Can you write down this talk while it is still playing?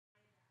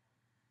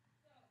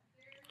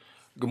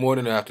Good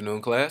morning and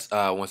afternoon, class.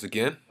 Once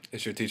again,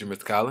 it's your teacher,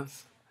 Mr.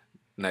 Collins.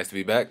 Nice to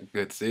be back.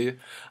 Good to see you.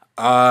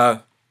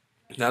 Now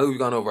that we've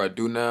gone over our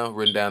do now,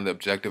 written down the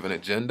objective and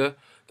agenda,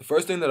 the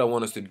first thing that I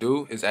want us to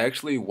do is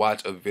actually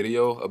watch a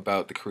video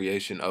about the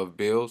creation of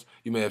bills.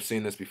 You may have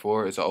seen this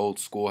before. It's an old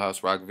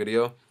Schoolhouse Rock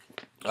video.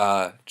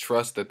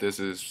 Trust that this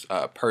is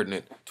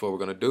pertinent to what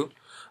we're going to do.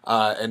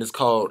 And it's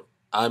called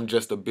I'm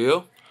Just a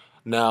Bill.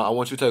 Now, I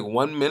want you to take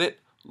 1 minute,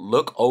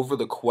 look over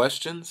the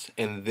questions,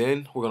 and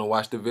then we're going to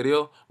watch the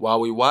video. While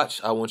we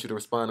watch, I want you to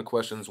respond to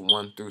questions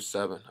 1 through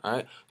 7. All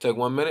right? Take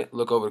 1 minute,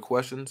 look over the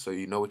questions so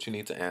you know what you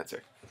need to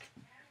answer.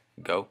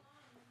 Go.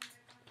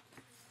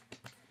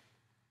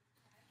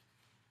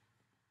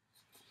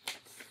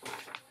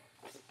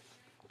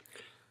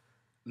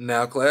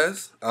 Now,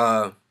 class,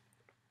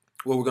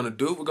 what we're going to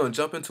do, we're going to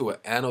jump into an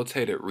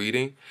annotated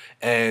reading,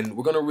 and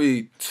we're going to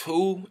read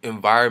two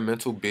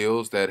environmental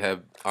bills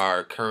that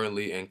are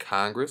currently in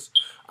Congress.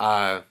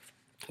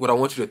 What I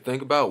want you to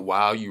think about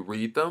while you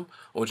read them,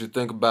 I want you to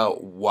think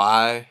about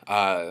why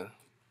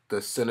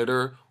the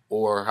senator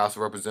or House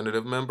of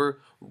Representative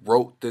member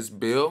wrote this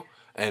bill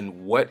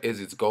and what is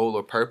its goal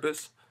or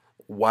purpose.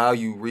 While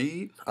you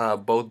read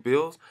both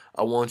bills,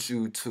 I want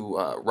you to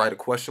write a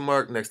question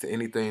mark next to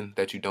anything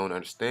that you don't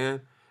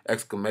understand,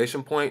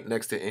 exclamation point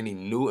next to any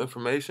new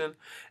information,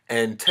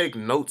 and take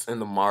notes in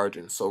the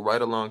margins. So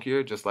right along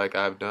here, just like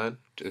I've done,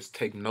 just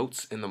take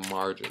notes in the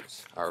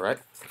margins. All right?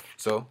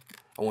 So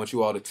I want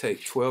you all to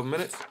take 12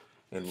 minutes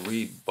and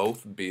read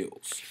both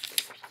bills.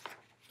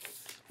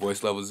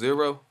 Voice level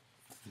 0,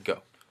 go.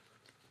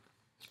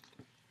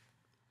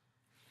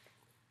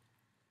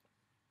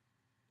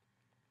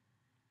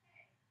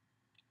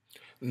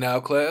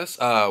 Now, class,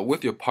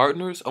 with your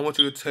partners, I want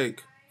you to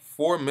take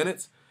 4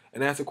 minutes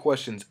and answer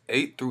questions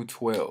 8 through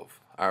 12.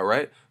 All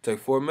right? Take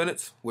 4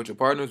 minutes with your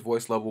partners,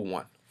 voice level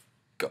 1.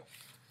 Go.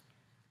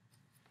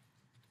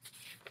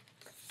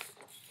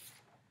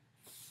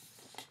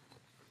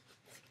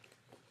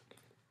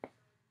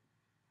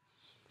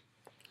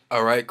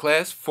 All right,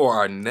 class, for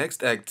our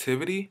next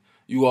activity,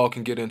 you all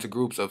can get into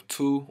groups of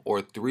 2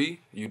 or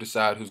 3. You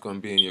decide who's going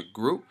to be in your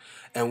group.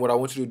 And what I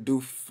want you to do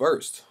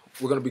first,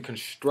 we're going to be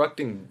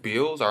constructing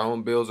bills, our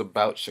own bills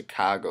about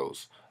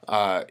Chicago's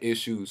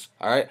issues.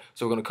 All right,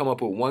 so we're going to come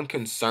up with one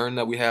concern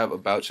that we have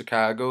about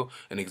Chicago.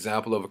 An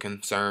example of a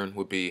concern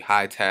would be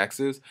high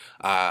taxes,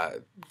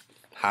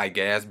 high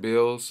gas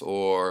bills,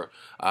 or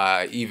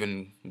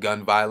even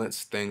gun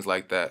violence, things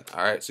like that.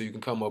 All right, so you can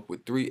come up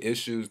with 3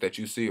 issues that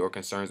you see or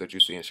concerns that you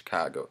see in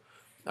Chicago.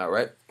 All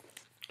right,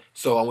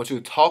 so I want you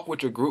to talk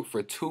with your group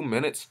for 2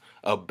 minutes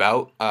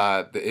about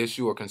the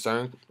issue or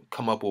concern.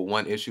 Come up with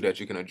one issue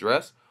that you can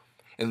address,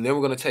 and then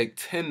we're going to take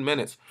 10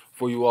 minutes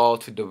for you all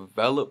to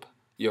develop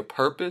your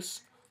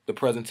purpose, the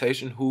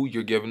presentation, who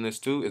you're giving this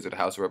to. Is it the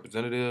House of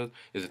Representatives?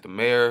 Is it the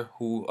mayor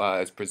who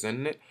is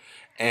presenting it?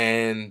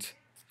 And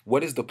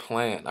what is the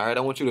plan? All right, I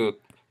want you to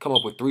come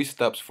up with 3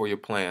 steps for your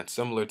plan,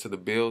 similar to the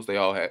bills.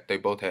 They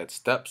both had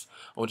steps.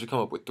 I want you to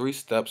come up with 3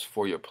 steps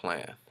for your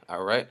plan.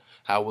 All right,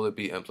 how will it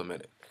be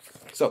implemented?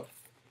 So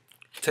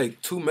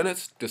take 2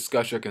 minutes,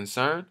 discuss your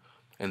concern,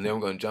 and then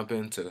we're going to jump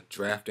into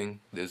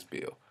drafting this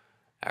bill.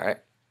 All right,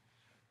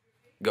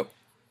 go.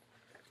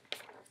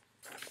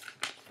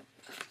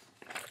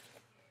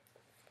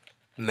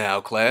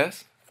 Now,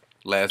 class,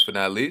 last but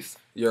not least,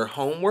 your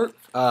homework.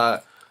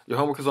 Your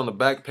homework is on the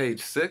back,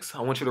 page 6.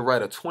 I want you to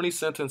write a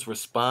 20-sentence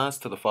response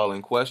to the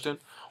following question.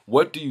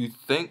 What do you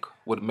think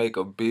would make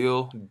a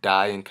bill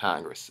die in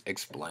Congress?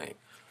 Explain.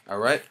 All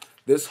right?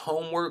 This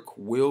homework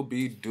will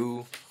be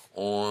due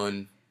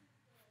on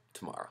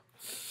tomorrow.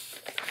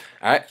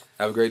 All right?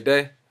 Have a great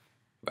day.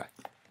 Bye.